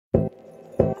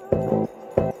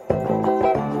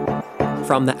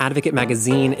From the Advocate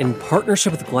magazine in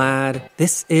partnership with GLAAD,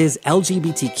 this is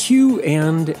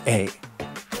LGBTQ&A.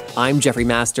 I'm Jeffrey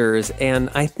Masters, and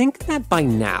I think that by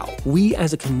now, we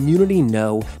as a community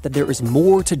know that there is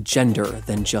more to gender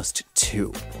than just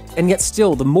two. And yet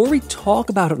still, the more we talk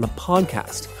about it on a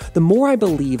podcast, the more I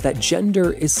believe that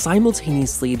gender is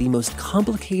simultaneously the most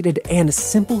complicated and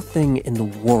simple thing in the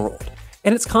world.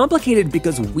 And it's complicated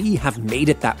because we have made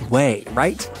it that way,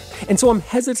 right? And so I'm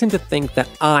hesitant to think that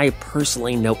I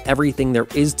personally know everything there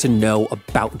is to know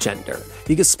about gender.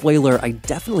 Because spoiler, I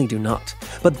definitely do not.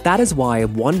 But that is why I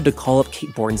wanted to call up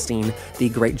Kate Bornstein, the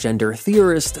great gender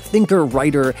theorist, thinker,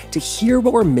 writer, to hear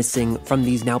what we're missing from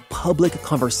these now public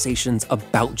conversations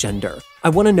about gender. I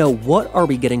want to know, what are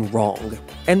we getting wrong?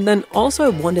 And then also I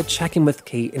wanted to check in with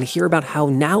Kate and hear about how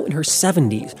now in her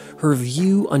 70s, her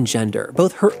view on gender,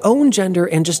 both her own gender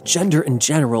and just gender in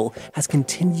general, has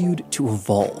continued to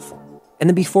evolve. And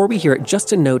then before we hear it,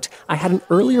 just a note, I had an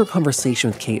earlier conversation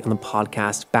with Kate on the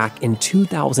podcast back in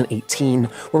 2018,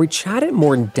 where we chatted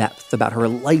more in depth about her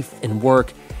life and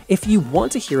work. If you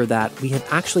want to hear that, we have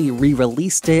actually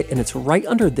re-released it, and it's right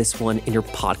under this one in your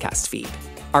podcast feed.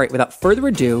 All right, without further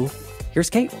ado,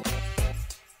 here's Kate.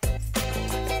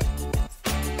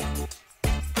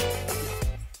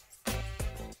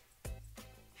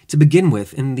 To begin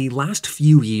with, in the last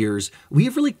few years, we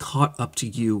have really caught up to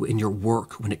you in your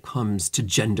work when it comes to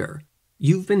gender.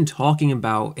 You've been talking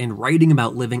about and writing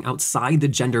about living outside the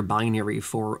gender binary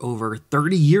for over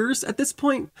 30 years at this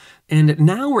point, and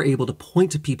now we're able to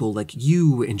point to people like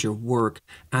you and your work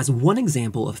as one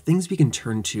example of things we can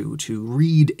turn to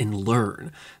read and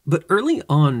learn. But early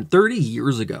on, 30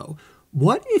 years ago,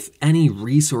 what, if any,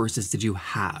 resources did you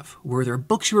have? Were there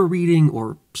books you were reading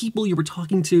or people you were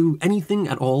talking to, anything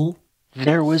at all?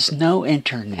 There was no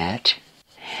internet,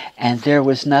 and there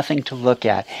was nothing to look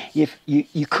at. If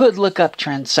you could look up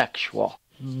transsexual,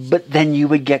 but then you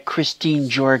would get Christine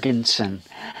Jorgensen,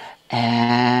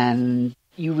 and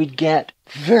you would get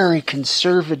very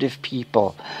conservative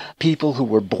people who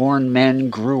were born men,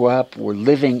 grew up, were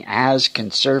living as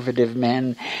conservative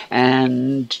men,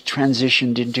 and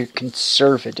transitioned into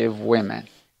conservative women.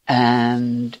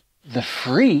 And the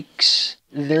freaks,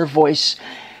 their voice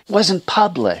wasn't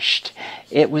published.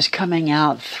 It was coming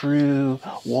out through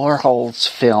Warhol's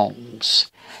films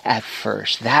at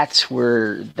first. That's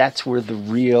where the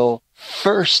real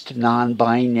first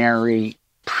non-binary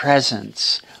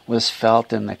presence was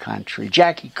felt in the country.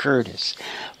 Jackie Curtis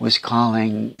was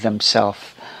calling themselves,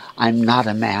 "I'm not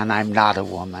a man, I'm not a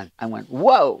woman." I went,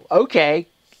 whoa, okay,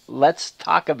 let's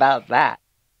talk about that.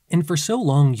 And for so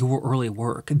long, your early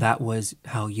work, that was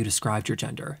how you described your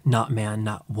gender, not man,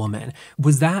 not woman.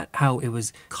 Was that how it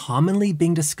was commonly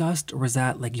being discussed, or was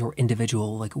that like your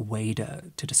individual way to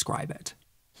describe it?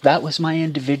 That was my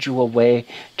individual way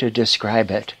to describe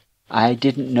it. I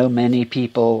didn't know many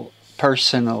people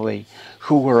personally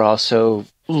who were also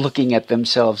looking at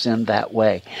themselves in that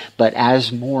way. But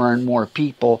as more and more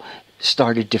people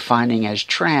started defining as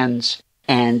trans,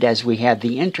 and as we had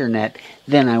the internet,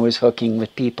 then I was hooking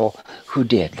with people who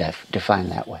did define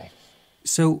that way.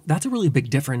 So that's a really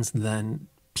big difference than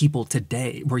people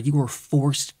today, where you were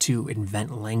forced to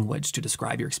invent language to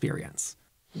describe your experience.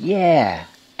 Yeah,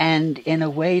 and in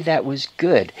a way that was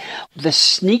good. The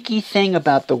sneaky thing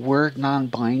about the word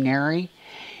non-binary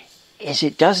is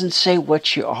it doesn't say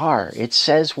what you are. It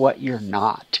says what you're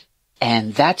not.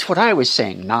 And that's what I was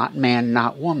saying, not man,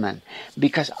 not woman,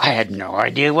 because I had no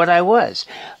idea what I was.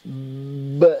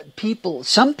 But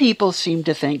some people seem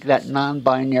to think that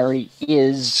non-binary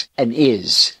is an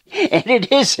is, and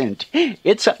it isn't.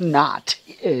 It's a not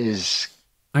is.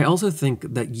 I also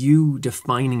think that you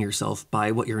defining yourself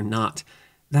by what you're not,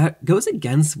 that goes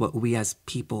against what we as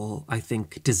people, I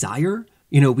think, desire.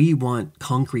 We want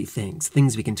concrete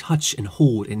things we can touch and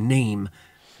hold and name.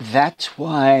 That's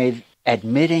why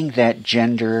admitting that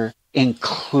gender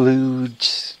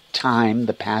includes time,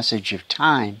 the passage of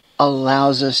time,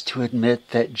 allows us to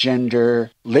admit that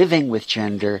living with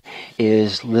gender,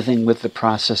 is living with the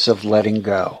process of letting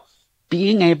go.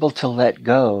 Being able to let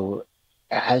go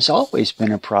has always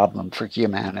been a problem for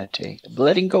humanity.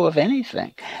 Letting go of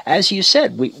anything. As you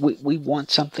said, we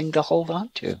want something to hold on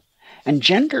to. And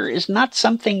gender is not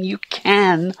something you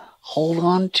can hold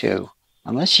on to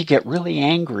unless you get really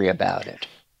angry about it.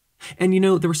 And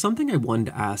there was something I wanted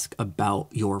to ask about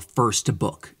your first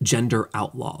book, Gender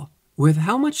Outlaw, with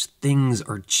how much things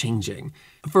are changing.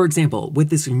 For example, with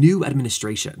this new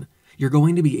administration, you're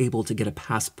going to be able to get a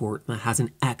passport that has an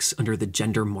X under the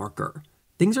gender marker.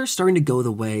 Things are starting to go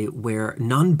the way where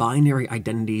non-binary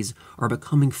identities are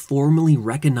becoming formally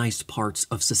recognized parts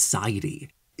of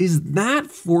society. Is that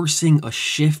forcing a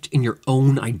shift in your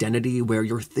own identity where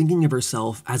you're thinking of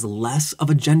yourself as less of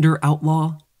a gender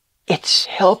outlaw? It's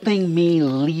helping me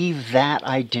leave that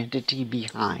identity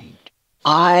behind.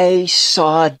 I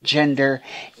saw gender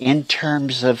in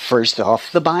terms of, first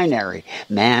off, the binary,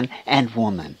 man and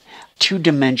woman,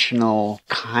 two-dimensional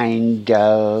kind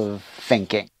of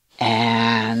thinking.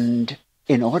 And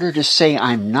in order to say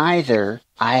I'm neither,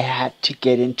 I had to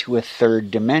get into a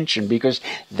third dimension because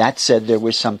that said there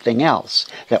was something else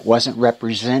that wasn't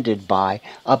represented by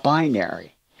a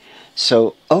binary.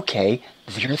 So, okay,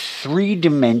 there are 3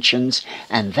 dimensions,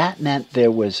 and that meant there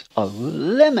was a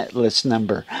limitless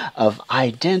number of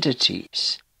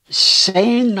identities.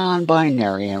 Saying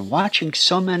non-binary and watching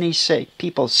so many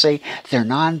people say they're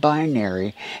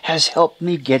non-binary has helped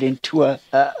me get into a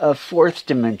 4th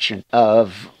dimension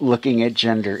of looking at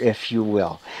gender, if you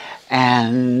will.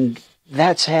 And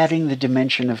that's adding the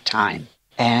dimension of time.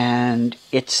 And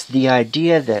it's the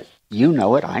idea that you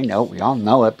know it, I know, we all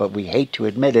know it, but we hate to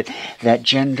admit it, that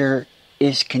gender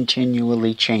is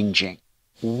continually changing.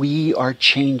 We are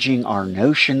changing our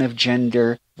notion of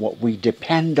gender. What we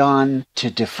depend on to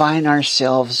define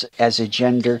ourselves as a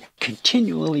gender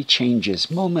continually changes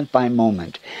moment by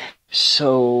moment.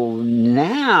 So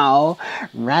now,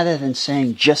 rather than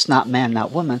saying just not man,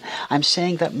 not woman, I'm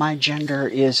saying that my gender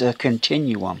is a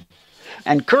continuum.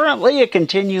 And currently a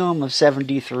continuum of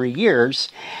 73 years.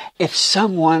 If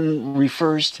someone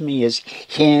refers to me as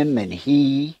him and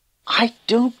he, I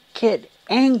don't get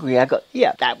angry. I go,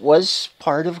 yeah, that was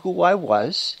part of who I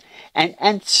was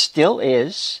and still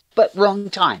is, but wrong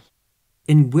time.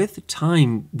 And with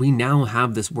time, we now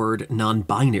have this word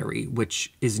non-binary,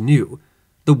 which is new.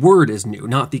 The word is new,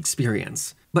 not the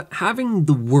experience. But having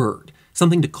the word,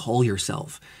 something to call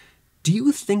yourself, do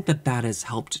you think that that has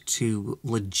helped to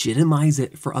legitimize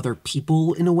it for other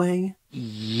people in a way?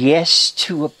 Yes,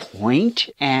 to a point,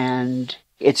 and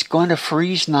it's going to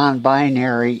freeze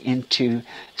non-binary into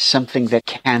something that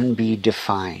can be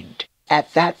defined.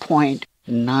 At that point,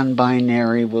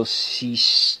 non-binary will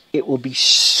cease. It will be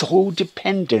so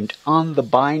dependent on the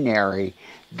binary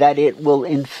that it will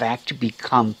in fact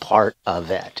become part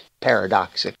of it,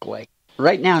 paradoxically.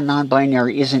 Right now,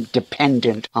 non-binary isn't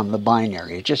dependent on the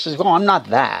binary. It just says, oh, I'm not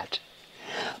that.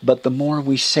 But the more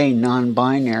we say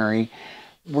non-binary,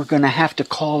 we're going to have to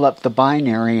call up the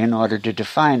binary in order to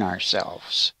define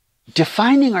ourselves.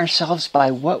 Defining ourselves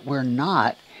by what we're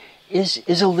not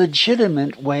is a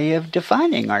legitimate way of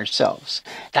defining ourselves.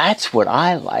 That's what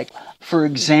I like. For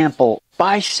example,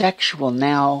 bisexual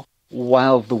now,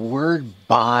 while the word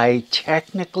bi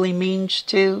technically means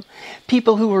to,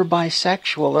 people who are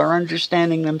bisexual are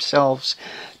understanding themselves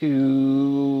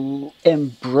to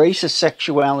embrace a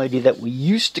sexuality that we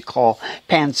used to call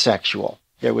pansexual.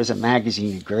 There was a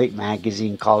magazine, a great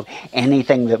magazine called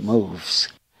Anything That Moves.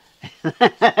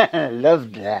 I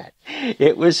loved that.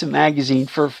 It was a magazine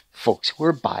for folks who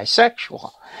were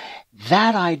bisexual.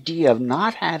 That idea of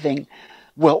not having,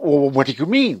 well, what do you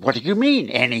mean? What do you mean?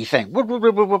 Anything.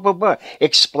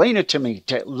 Explain it to me.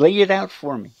 Lay it out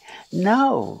for me.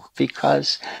 No,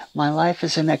 because my life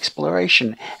is an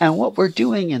exploration. And what we're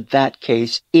doing in that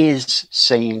case is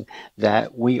saying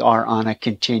that we are on a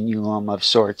continuum of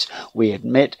sorts. We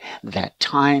admit that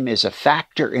time is a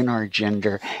factor in our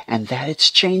gender and that it's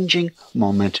changing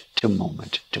moment to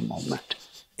moment to moment.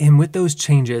 And with those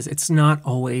changes, it's not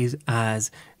always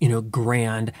as,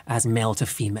 grand as male to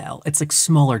female. It's like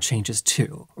smaller changes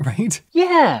too, right?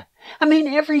 Yeah. I mean,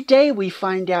 every day we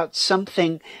find out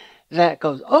something that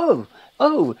goes, oh,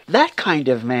 that kind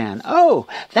of man. Oh,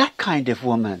 that kind of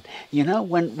woman.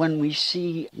 When we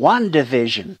see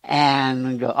WandaVision and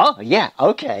we go, oh, yeah,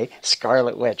 okay,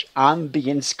 Scarlet Witch. I'm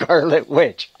being Scarlet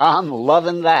Witch. I'm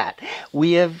loving that.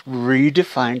 We have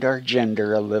redefined our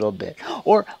gender a little bit.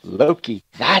 Or Loki.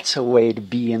 That's a way to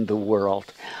be in the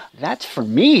world. That, for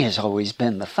me, has always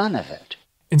been the fun of it.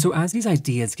 And so as these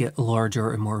ideas get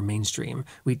larger and more mainstream,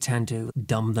 we tend to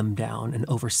dumb them down and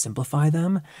oversimplify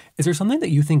them. Is there something that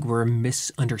you think we're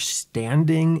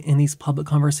misunderstanding in these public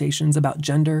conversations about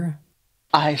gender?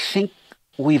 I think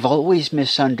we've always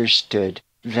misunderstood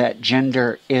that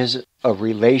gender is a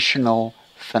relational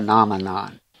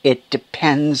phenomenon. It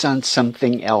depends on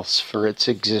something else for its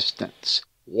existence.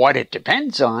 What it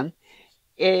depends on,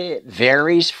 it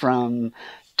varies from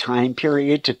time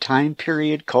period to time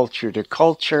period, culture to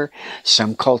culture.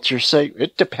 Some cultures say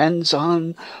it depends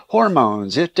on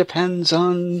hormones. It depends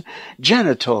on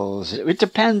genitals. It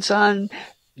depends on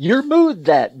your mood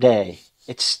that day.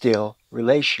 It's still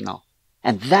relational.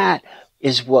 And that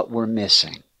is what we're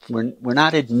missing. We're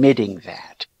not admitting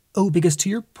that. Oh, because to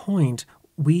your point,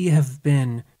 we have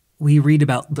been We read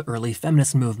about the early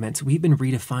feminist movements. We've been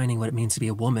redefining what it means to be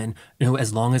a woman,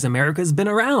 as long as America's been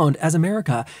around as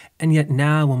America. And yet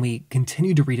now when we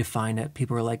continue to redefine it,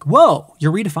 people are like, whoa,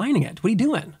 you're redefining it. What are you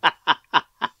doing?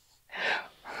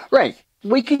 Right.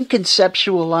 We can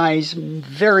conceptualize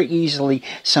very easily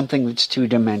something that's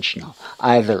two-dimensional,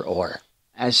 either or.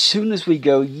 As soon as we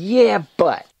go, yeah,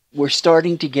 but we're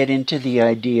starting to get into the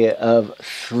idea of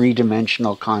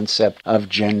three-dimensional concept of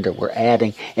gender. We're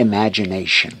adding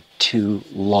imagination to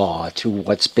law, to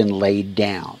what's been laid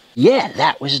down. Yeah,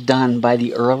 that was done by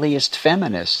the earliest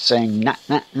feminists saying,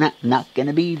 not going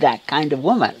to be that kind of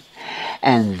woman.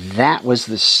 And that was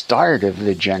the start of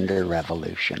the gender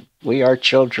revolution. We are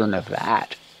children of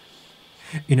that.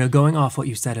 Going off what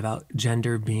you said about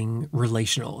gender being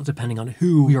relational, depending on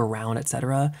who you're around,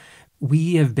 etc.,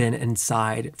 we have been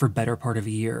inside for better part of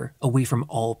a year, away from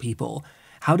all people.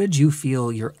 How did you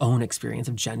feel your own experience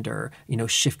of gender,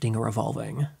 shifting or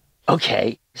evolving?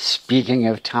 Okay, speaking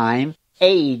of time,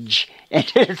 age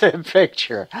entered the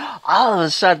picture. All of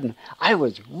a sudden, I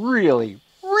was really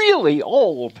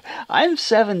old. I'm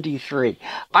 73.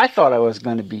 I thought I was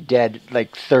going to be dead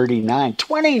like 39,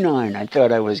 29. I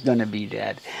thought I was going to be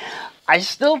dead. I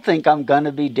still think I'm going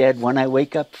to be dead when I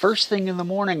wake up first thing in the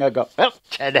morning. I go, well,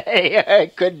 today I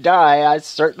could die. I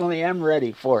certainly am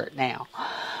ready for it now.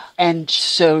 And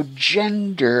so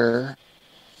gender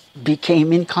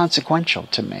became inconsequential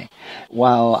to me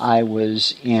while I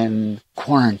was in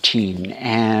quarantine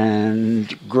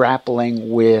and grappling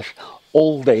with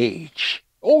old age.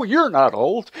 Oh, you're not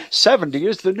old. 70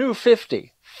 is the new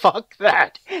 50. Fuck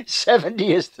that.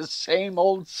 70 is the same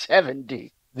old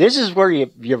 70. This is where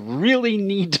you really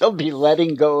need to be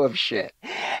letting go of shit.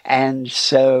 And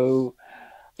so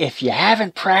if you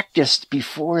haven't practiced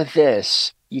before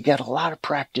this, you get a lot of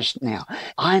practice now.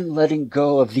 I'm letting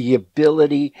go of the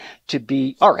ability to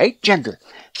be, all right, gender,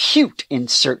 cute in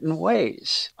certain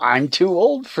ways. I'm too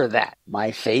old for that.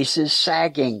 My face is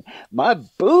sagging. My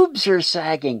boobs are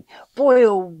sagging. Boy,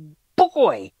 oh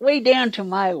boy, way down to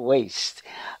my waist.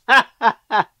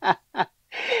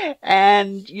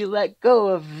 And you let go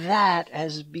of that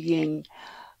as being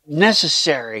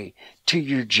necessary to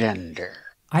your gender.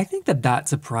 I think that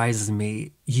surprises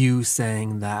me, you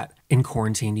saying that in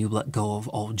quarantine you let go of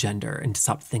all gender and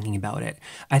stopped thinking about it.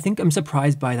 I think I'm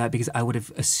surprised by that because I would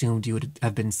have assumed you would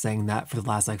have been saying that for the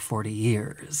last 40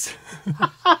 years.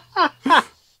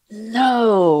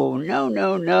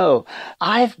 No.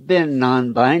 I've been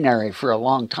non-binary for a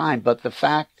long time, but the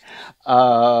fact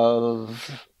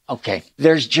of,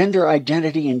 there's gender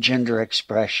identity and gender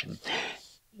expression.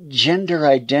 Gender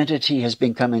identity has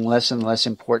been becoming less and less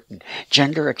important.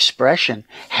 Gender expression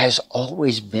has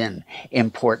always been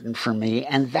important for me,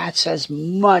 and that's as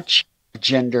much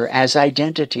gender as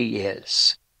identity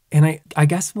is. And I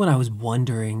guess what I was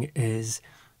wondering is,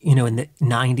 in the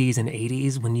 90s and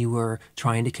 80s, when you were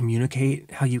trying to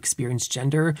communicate how you experienced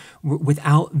gender,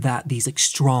 without these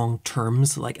strong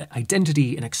terms like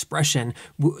identity and expression,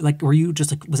 were you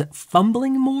just was it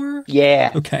fumbling more?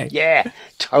 Yeah. Okay. Yeah,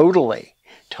 totally.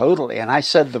 And I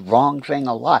said the wrong thing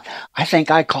a lot. I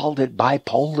think I called it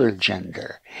bipolar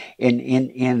gender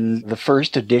in the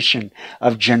first edition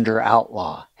of Gender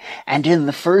Outlaw. And in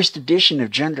the first edition of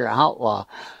Gender Outlaw,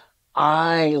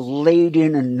 I laid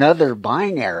in another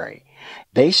binary.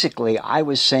 Basically, I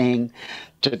was saying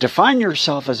to define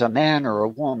yourself as a man or a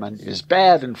woman is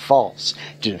bad and false.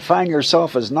 To define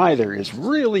yourself as neither is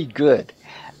really good.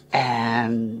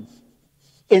 And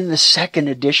in the second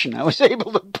edition, I was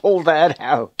able to pull that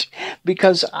out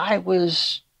because I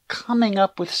was coming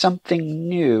up with something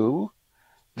new,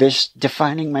 this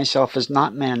defining myself as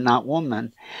not man, not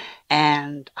woman,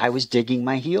 and I was digging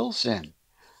my heels in.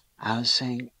 I was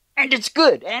saying, and it's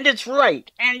good, and it's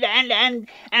right,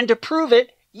 and to prove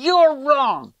it, you're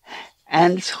wrong.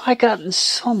 And so I got in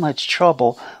so much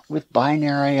trouble with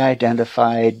binary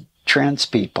identified trans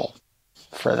people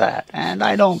for that, and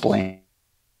I don't blame.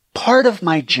 Part of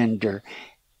my gender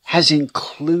has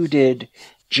included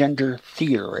gender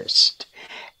theorist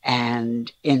and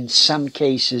in some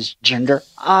cases gender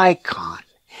icon.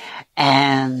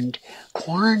 And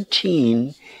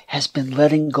quarantine has been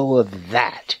letting go of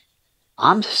that.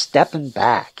 I'm stepping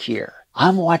back here.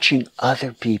 I'm watching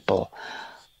other people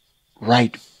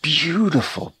write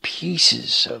beautiful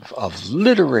pieces of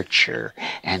literature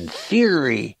and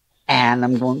theory, and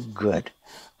I'm going, good.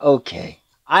 Okay.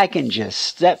 I can just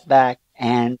step back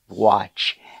and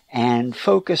watch and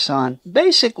focus on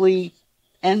basically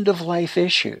end-of-life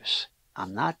issues.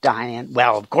 I'm not dying.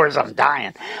 Well, of course I'm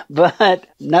dying, but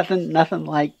nothing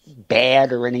like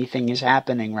bad or anything is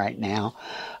happening right now.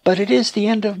 But it is the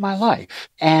end of my life.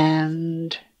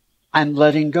 And I'm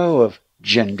letting go of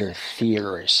gender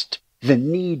theorist, the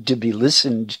need to be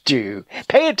listened to.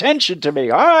 Pay attention to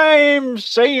me. I'm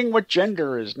saying what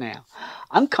gender is now.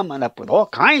 I'm coming up with all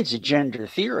kinds of gender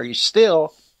theories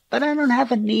still, but I don't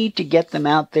have a need to get them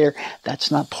out there.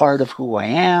 That's not part of who I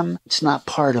am. It's not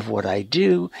part of what I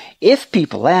do. If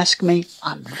people ask me,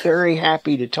 I'm very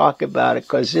happy to talk about it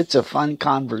because it's a fun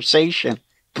conversation.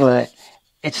 But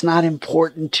it's not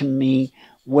important to me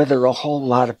whether a whole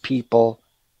lot of people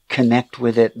connect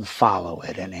with it and follow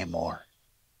it anymore.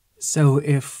 So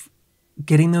if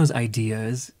getting those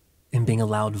ideas and being a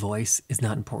loud voice is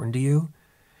not important to you,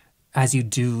 as you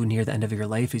do near the end of your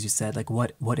life, as you said, like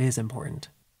what is important?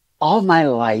 All my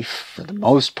life, for the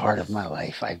most part of my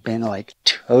life, I've been like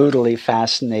totally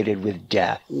fascinated with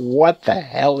death. What the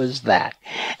hell is that?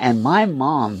 And my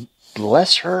mom,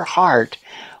 bless her heart,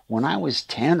 when I was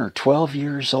 10 or 12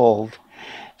 years old,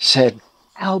 said,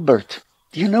 Albert,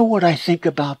 do you know what I think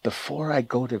about before I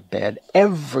go to bed?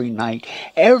 Every night,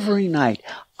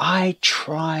 I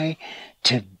try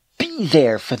to be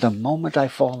there for the moment I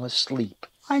fall asleep.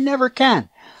 I never can.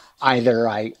 Either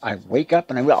I wake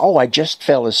up and I just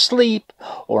fell asleep,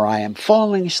 or I am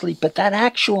falling asleep, but that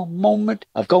actual moment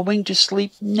of going to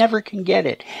sleep, never can get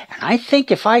it. And I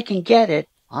think if I can get it,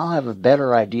 I'll have a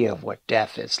better idea of what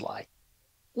death is like.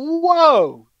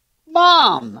 Whoa,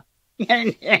 Mom!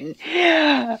 And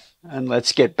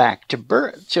let's get back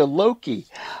to Loki.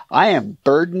 I am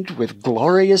burdened with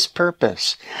glorious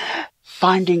purpose,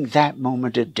 finding that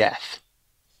moment of death.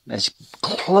 As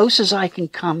close as I can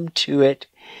come to it,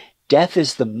 death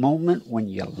is the moment when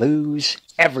you lose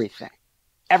everything.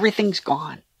 Everything's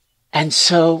gone. And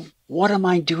so, what am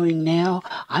I doing now?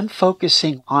 I'm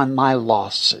focusing on my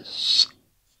losses.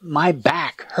 My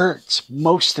back hurts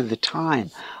most of the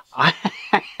time.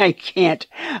 I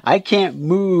can't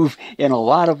move in a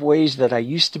lot of ways that I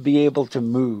used to be able to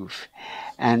move.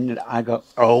 And I go,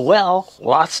 oh well,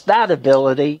 lost that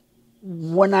ability.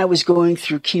 When I was going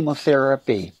through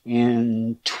chemotherapy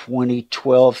in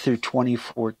 2012 through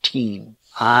 2014,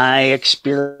 I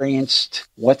experienced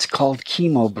what's called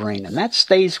chemo brain, and that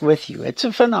stays with you. It's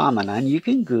a phenomenon. You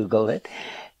can Google it.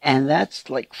 And that's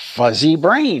like fuzzy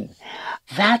brain.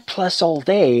 That plus old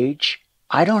age,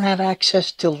 I don't have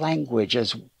access to language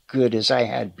as good as I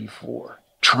had before.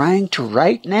 Trying to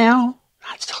write now,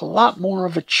 that's a lot more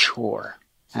of a chore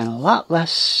and a lot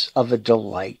less of a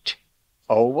delight.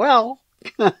 Oh, well,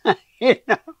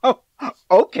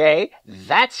 okay,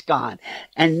 that's gone.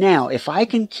 And now, if I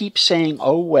can keep saying,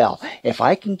 oh, well, if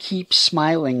I can keep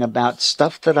smiling about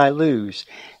stuff that I lose,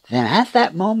 then at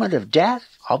that moment of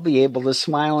death, I'll be able to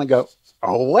smile and go,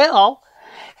 oh, well,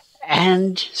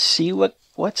 and see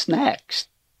what's next.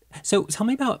 So tell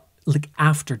me about like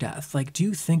after death. Like, do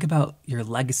you think about your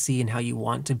legacy and how you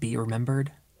want to be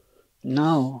remembered?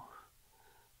 No.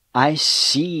 I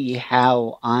see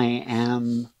how I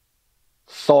am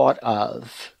thought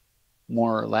of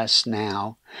more or less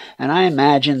now. And I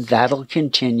imagine that'll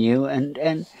continue,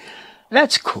 and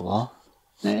that's cool.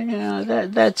 You know,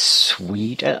 that's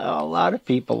sweet. A lot of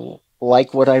people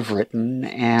like what I've written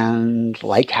and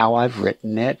like how I've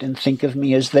written it and think of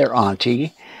me as their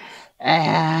auntie.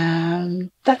 And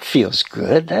that feels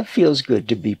good. That feels good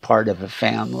to be part of a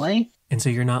family. And so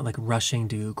you're not like rushing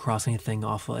to cross anything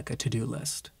off like a to-do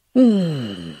list?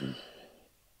 No.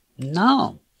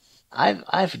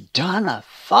 I've done a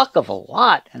fuck of a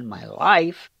lot in my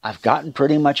life. I've gotten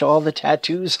pretty much all the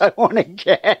tattoos I want to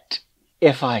get.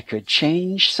 If I could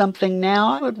change something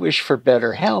now, I would wish for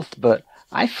better health, but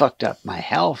I fucked up my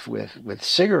health with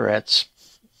cigarettes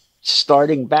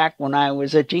starting back when I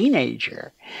was a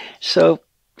teenager. So,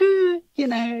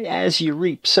 as you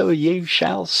reap, so you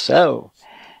shall sow.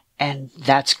 And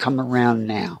that's come around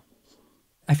now.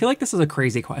 I feel like this is a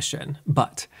crazy question,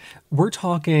 but we're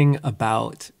talking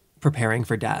about preparing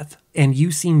for death, and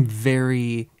you seem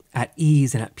very at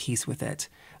ease and at peace with it.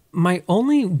 My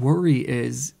only worry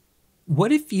is,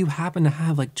 what if you happen to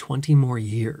have like 20 more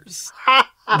years?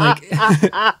 Like,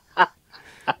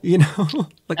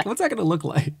 like what's that going to look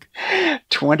like?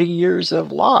 20 years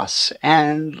of loss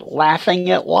and laughing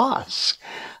at loss.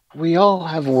 We all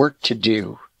have work to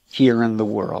do here in the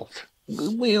world.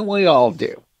 We all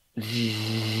do.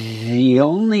 The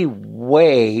only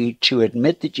way to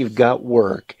admit that you've got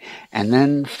work and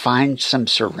then find some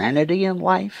serenity in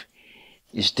life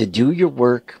is to do your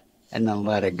work and then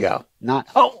let it go. Not,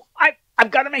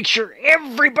 I've got to make sure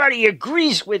everybody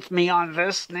agrees with me on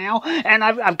this now, and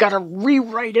I've got to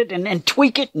rewrite it and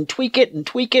tweak it and tweak it and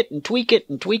tweak it and tweak it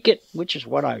and tweak it, which is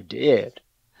what I did.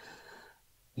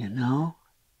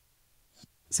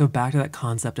 So back to that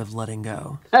concept of letting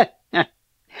go.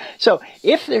 So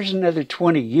if there's another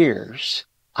 20 years,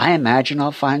 I imagine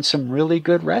I'll find some really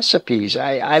good recipes.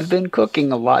 I've been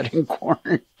cooking a lot in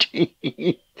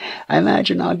quarantine. I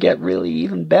imagine I'll get really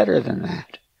even better than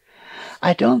that.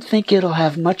 I don't think it'll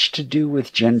have much to do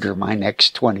with gender my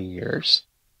next 20 years.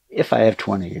 If I have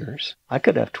 20 years, I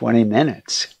could have 20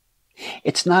 minutes.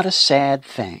 It's not a sad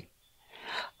thing.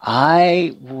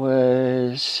 I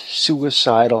was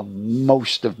suicidal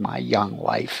most of my young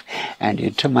life and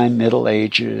into my middle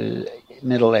age and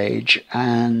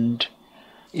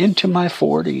into my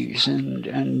 40s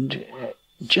and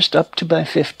just up to my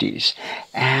 50s.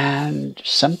 And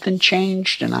something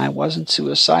changed and I wasn't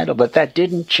suicidal, but that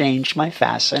didn't change my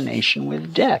fascination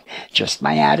with death, just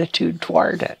my attitude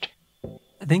toward it.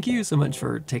 Thank you so much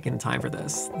for taking the time for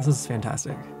this. This is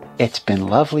fantastic. It's been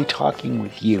lovely talking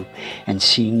with you and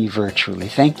seeing you virtually.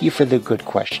 Thank you for the good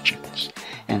questions.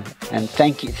 And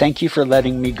thank you for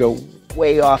letting me go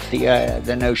way off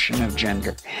the notion of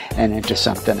gender and into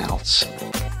something else.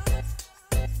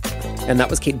 And that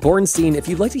was Kate Bornstein. If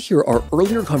you'd like to hear our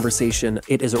earlier conversation,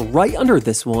 it is right under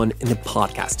this one in the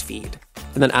podcast feed.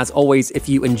 And then as always, if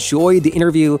you enjoyed the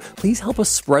interview, please help us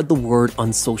spread the word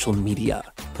on social media.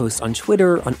 Post on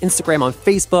Twitter, on Instagram, on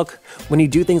Facebook. When you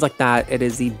do things like that, it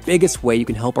is the biggest way you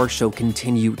can help our show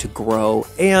continue to grow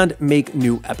and make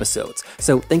new episodes.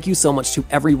 So thank you so much to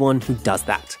everyone who does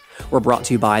that. We're brought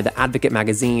to you by The Advocate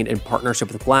magazine in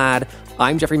partnership with GLAAD.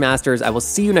 I'm Jeffrey Masters. I will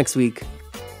see you next week.